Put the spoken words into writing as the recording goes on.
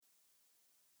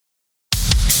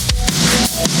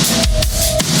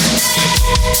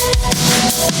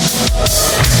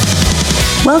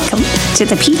Welcome to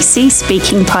the PC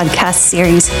Speaking podcast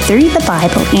series Through the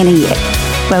Bible in a Year,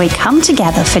 where we come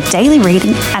together for daily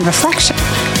reading and reflection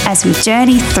as we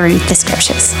journey through the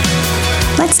scriptures.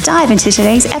 Let's dive into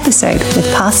today's episode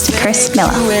with Pastor Chris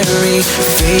Miller. Hello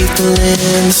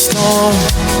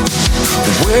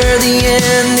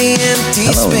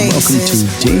and welcome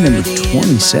to day number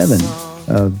 27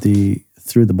 of the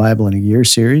Through the Bible in a Year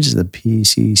series, the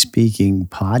PC Speaking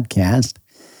podcast.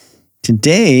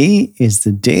 Today is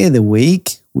the day of the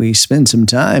week we spend some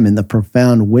time in the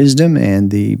profound wisdom and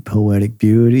the poetic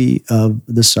beauty of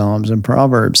the Psalms and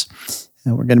Proverbs.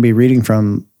 And we're going to be reading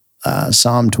from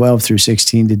Psalm 12 through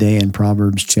 16 today and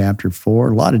Proverbs chapter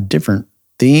 4. A lot of different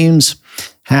themes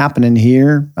happening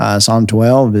here. Psalm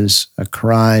 12 is a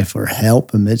cry for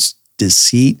help amidst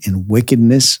deceit and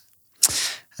wickedness.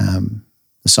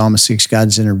 The psalmist seeks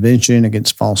God's intervention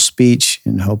against false speech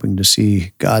and hoping to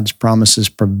see God's promises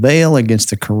prevail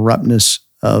against the corruptness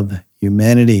of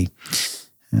humanity.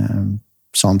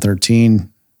 Psalm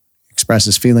 13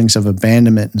 expresses feelings of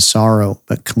abandonment and sorrow,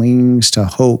 but clings to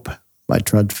hope by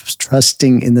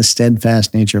trusting in the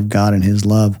steadfast nature of God and His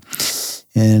love.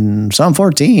 And Psalm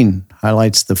 14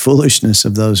 highlights the foolishness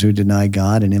of those who deny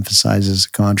God and emphasizes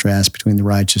the contrast between the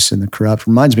righteous and the corrupt.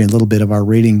 Reminds me a little bit of our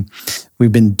reading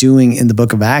we've been doing in the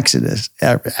book of Exodus,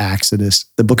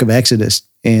 the book of Exodus,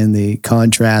 and the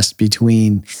contrast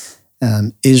between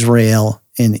Israel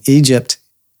and Egypt.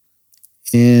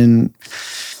 In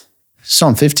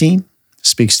Psalm 15,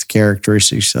 speaks the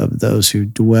characteristics of those who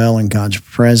dwell in God's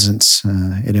presence.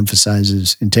 It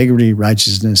emphasizes integrity,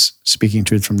 righteousness, speaking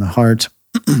truth from the heart.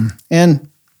 And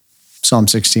Psalm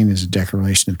 16 is a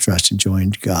declaration of trust and joy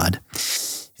in God.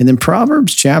 And then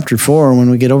Proverbs chapter 4, when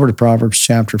we get over to Proverbs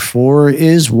chapter 4,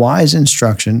 is wise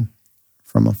instruction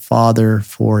from a father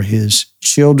for his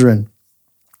children.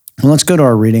 Well, let's go to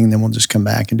our reading, and then we'll just come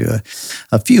back and do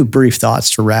a few brief thoughts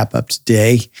to wrap up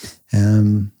today.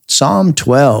 Psalm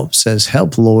 12 says,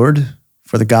 "Help, Lord,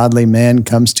 for the godly man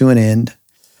comes to an end,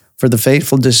 for the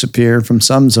faithful disappear from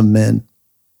sons of men.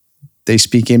 They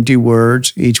speak empty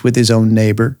words, each with his own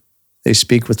neighbor. They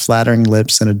speak with flattering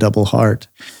lips and a double heart.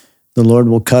 The Lord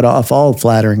will cut off all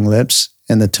flattering lips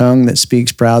and the tongue that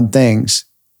speaks proud things,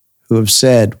 who have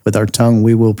said, with our tongue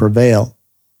we will prevail.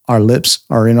 Our lips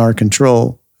are in our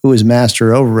control. Who is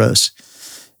master over us?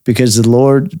 Because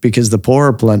the poor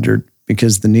are plundered,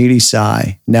 because the needy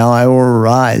sigh. Now I will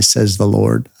arise, says the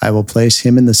Lord. I will place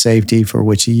him in the safety for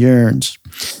which he yearns.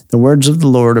 The words of the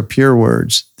Lord are pure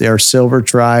words. They are silver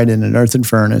tried in an earthen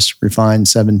furnace, refined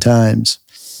 7 times.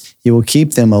 You will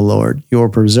keep them, O Lord. You will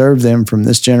preserve them from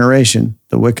this generation.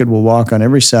 The wicked will walk on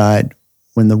every side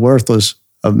when the worthless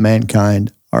of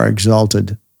mankind are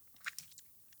exalted."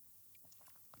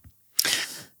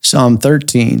 Psalm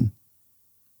 13.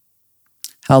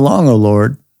 How long, O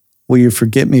Lord, will you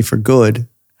forget me for good?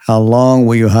 How long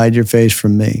will you hide your face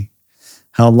from me?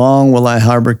 How long will I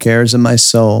harbor cares in my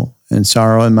soul and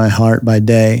sorrow in my heart by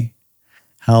day?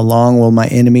 How long will my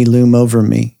enemy loom over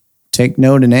me? Take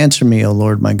note and answer me, O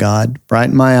Lord my God.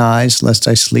 Brighten my eyes, lest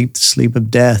I sleep the sleep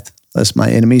of death, lest my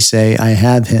enemies say, I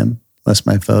have him, lest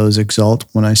my foes exult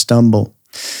when I stumble.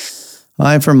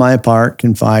 I, for my part,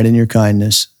 confide in your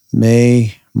kindness.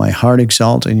 May my heart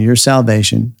exalt in your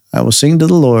salvation. I will sing to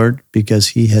the Lord because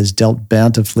he has dealt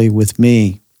bountifully with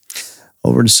me.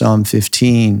 Over to Psalm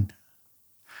 14.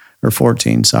 The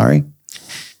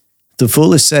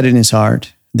fool has said in his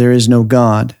heart, there is no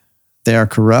God. They are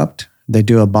corrupt. They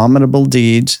do abominable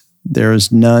deeds. There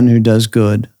is none who does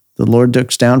good. The Lord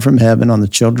looks down from heaven on the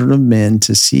children of men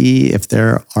to see if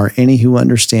there are any who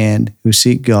understand, who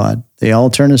seek God. They all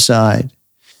turn aside.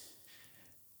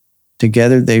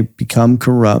 Together they become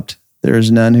corrupt. There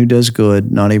is none who does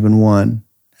good, not even one.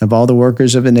 Have all the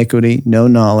workers of iniquity no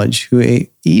knowledge, who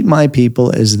eat my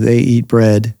people as they eat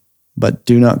bread, but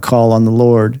do not call on the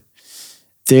Lord.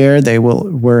 There they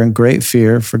were in great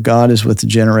fear, for God is with the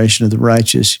generation of the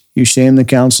righteous. You shame the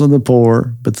counsel of the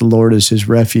poor, but the Lord is his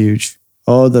refuge.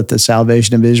 Oh, that the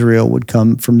salvation of Israel would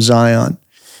come from Zion.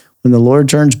 When the Lord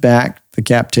turns back the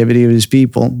captivity of his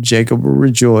people, Jacob will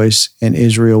rejoice, and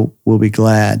Israel will be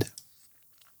glad.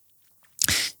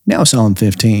 Now Psalm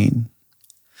 15.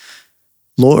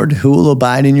 Lord, who will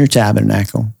abide in your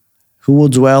tabernacle? Who will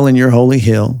dwell in your holy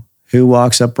hill? Who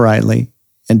walks uprightly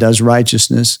and does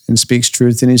righteousness and speaks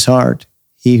truth in his heart?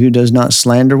 He who does not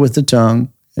slander with the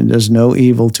tongue and does no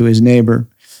evil to his neighbor,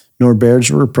 nor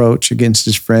bears a reproach against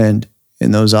his friend.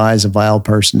 In those eyes a vile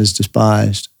person is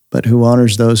despised, but who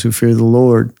honors those who fear the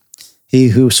Lord? He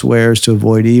who swears to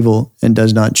avoid evil and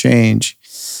does not change.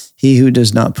 He who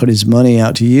does not put his money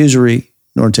out to usury,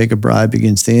 nor take a bribe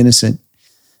against the innocent.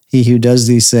 He who does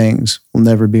these things will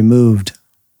never be moved.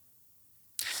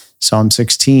 Psalm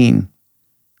 16.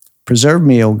 Preserve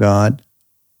me, O God,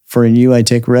 for in you I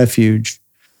take refuge.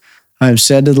 I have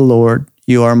said to the Lord,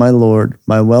 you are my Lord.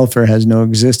 My welfare has no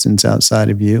existence outside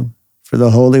of you. For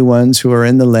the holy ones who are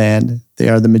in the land, they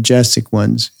are the majestic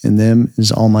ones. In them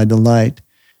is all my delight.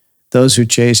 Those who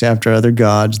chase after other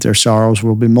gods, their sorrows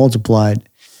will be multiplied.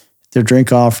 Their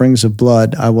drink offerings of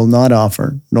blood I will not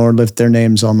offer, nor lift their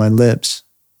names on my lips.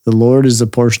 The Lord is the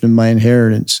portion of my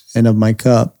inheritance and of my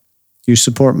cup. You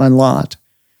support my lot.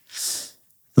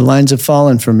 The lines have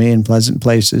fallen for me in pleasant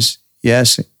places.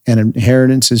 Yes, an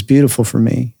inheritance is beautiful for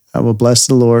me. I will bless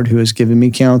the Lord who has given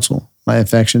me counsel. My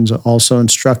affections also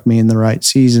instruct me in the right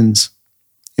seasons,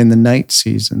 in the night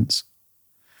seasons.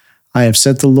 I have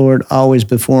set the Lord always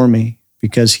before me.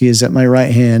 Because he is at my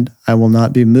right hand, I will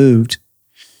not be moved.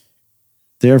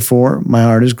 Therefore, my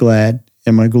heart is glad,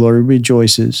 and my glory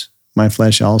rejoices. My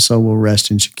flesh also will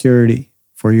rest in security,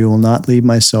 for you will not leave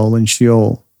my soul in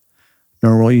Sheol,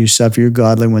 nor will you suffer your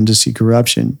godly one to see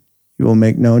corruption. You will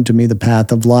make known to me the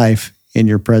path of life. In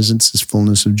your presence is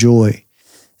fullness of joy.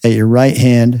 At your right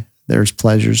hand there is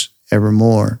pleasures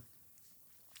evermore.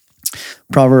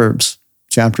 Proverbs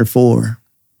chapter 4.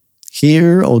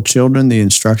 Hear, O children, the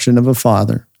instruction of a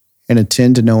father, and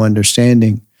attend to know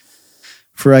understanding.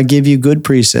 For I give you good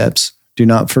precepts. Do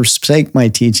not forsake my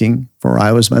teaching, for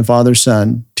I was my father's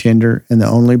son, tender and the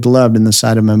only beloved in the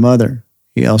sight of my mother.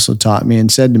 He also taught me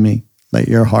and said to me, let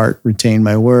your heart retain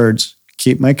my words.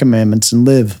 Keep my commandments and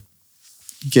live.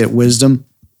 Get wisdom,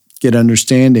 get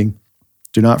understanding.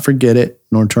 Do not forget it,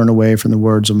 nor turn away from the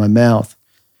words of my mouth.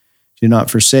 Do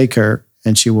not forsake her,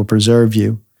 and she will preserve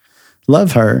you.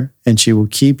 Love her, and she will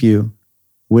keep you.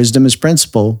 Wisdom is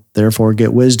principal, therefore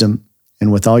get wisdom.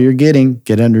 And with all you're getting,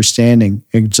 get understanding.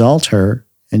 Exalt her,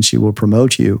 and she will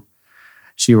promote you.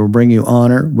 She will bring you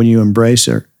honor when you embrace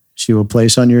her. She will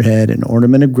place on your head an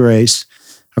ornament of grace,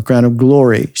 a crown of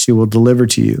glory she will deliver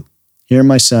to you. Hear,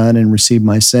 my son, and receive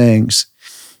my sayings,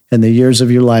 and the years of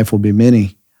your life will be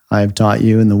many. I have taught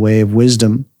you in the way of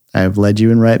wisdom. I have led you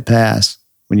in right paths.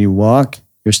 When you walk,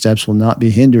 your steps will not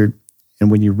be hindered, and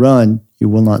when you run, you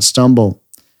will not stumble.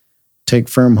 Take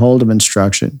firm hold of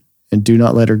instruction, and do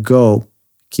not let her go.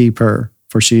 Keep her,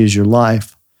 for she is your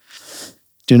life.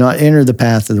 Do not enter the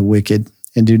path of the wicked,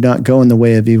 and do not go in the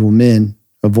way of evil men.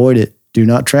 Avoid it. Do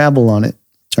not travel on it.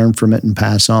 Turn from it and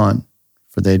pass on.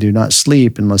 For they do not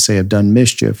sleep unless they have done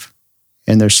mischief,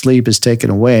 and their sleep is taken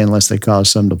away unless they cause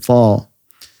some to fall.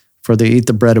 For they eat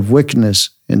the bread of wickedness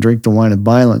and drink the wine of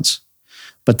violence.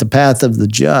 But the path of the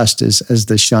just is as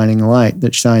the shining light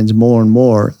that shines more and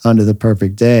more unto the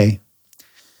perfect day.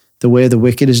 The way of the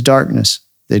wicked is darkness.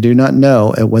 They do not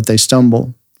know at what they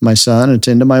stumble. My son,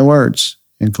 attend to my words.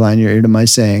 Incline your ear to my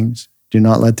sayings. Do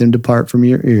not let them depart from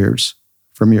your ears,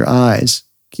 from your eyes.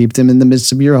 Keep them in the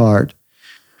midst of your heart.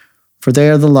 For they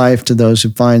are the life to those who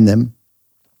find them,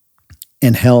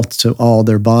 and health to all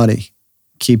their body.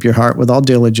 Keep your heart with all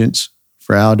diligence,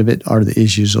 for out of it are the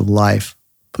issues of life.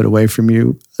 Put away from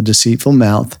you a deceitful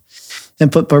mouth,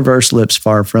 and put perverse lips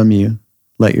far from you.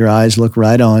 Let your eyes look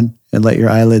right on, and let your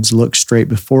eyelids look straight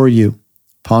before you.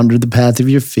 Ponder the path of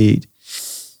your feet,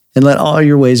 and let all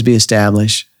your ways be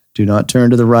established. Do not turn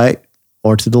to the right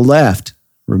or to the left.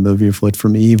 Remove your foot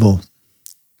from evil.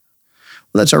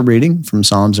 Well, that's our reading from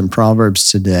Psalms and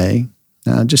Proverbs today.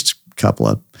 Just a couple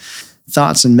of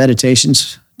thoughts and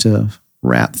meditations to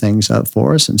wrap things up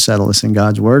for us and settle us in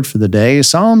God's Word for the day.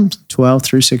 Psalms 12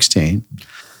 through 16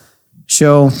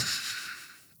 show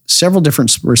several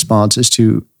different responses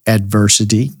to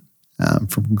adversity,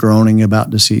 from groaning about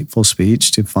deceitful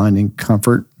speech to finding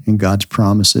comfort in God's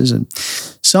promises. And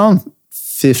Psalm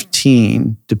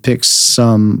 15 depicts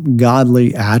some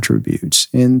godly attributes.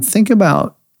 And think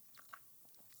about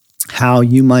how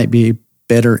you might be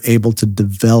better able to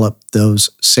develop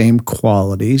those same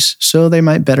qualities so they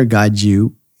might better guide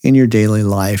you in your daily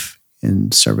life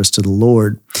in service to the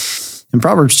Lord. In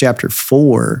Proverbs chapter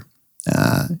 4,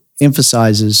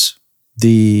 emphasizes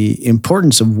the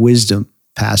importance of wisdom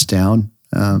passed down,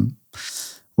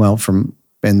 from,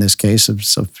 in this case, of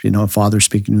a father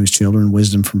speaking to his children,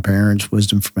 wisdom from parents,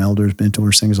 wisdom from elders,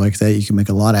 mentors, things like that. You can make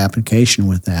a lot of application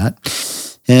with that.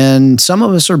 And some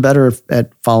of us are better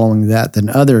at following that than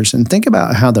others. And think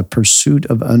about how the pursuit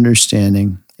of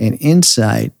understanding and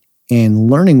insight and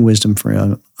learning wisdom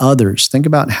from others, think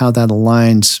about how that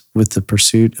aligns with the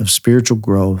pursuit of spiritual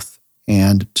growth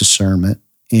and discernment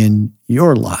in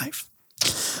your life.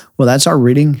 Well, that's our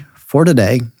reading for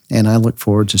today, and I look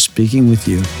forward to speaking with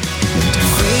you again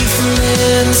tomorrow.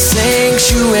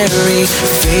 sanctuary,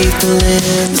 faithful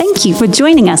in. Thank you for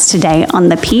joining us today on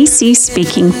the PC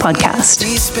Speaking podcast.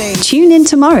 Tune in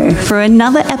tomorrow for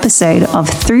another episode of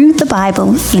Through the Bible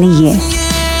in a Year.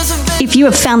 If you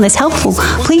have found this helpful,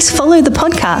 please follow the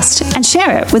podcast and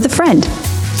share it with a friend.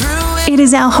 It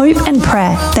is our hope and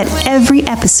prayer that every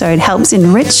episode helps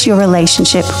enrich your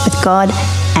relationship with God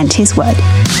and His Word. Even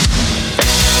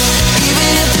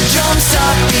if the drums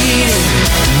stop beating,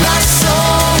 my soul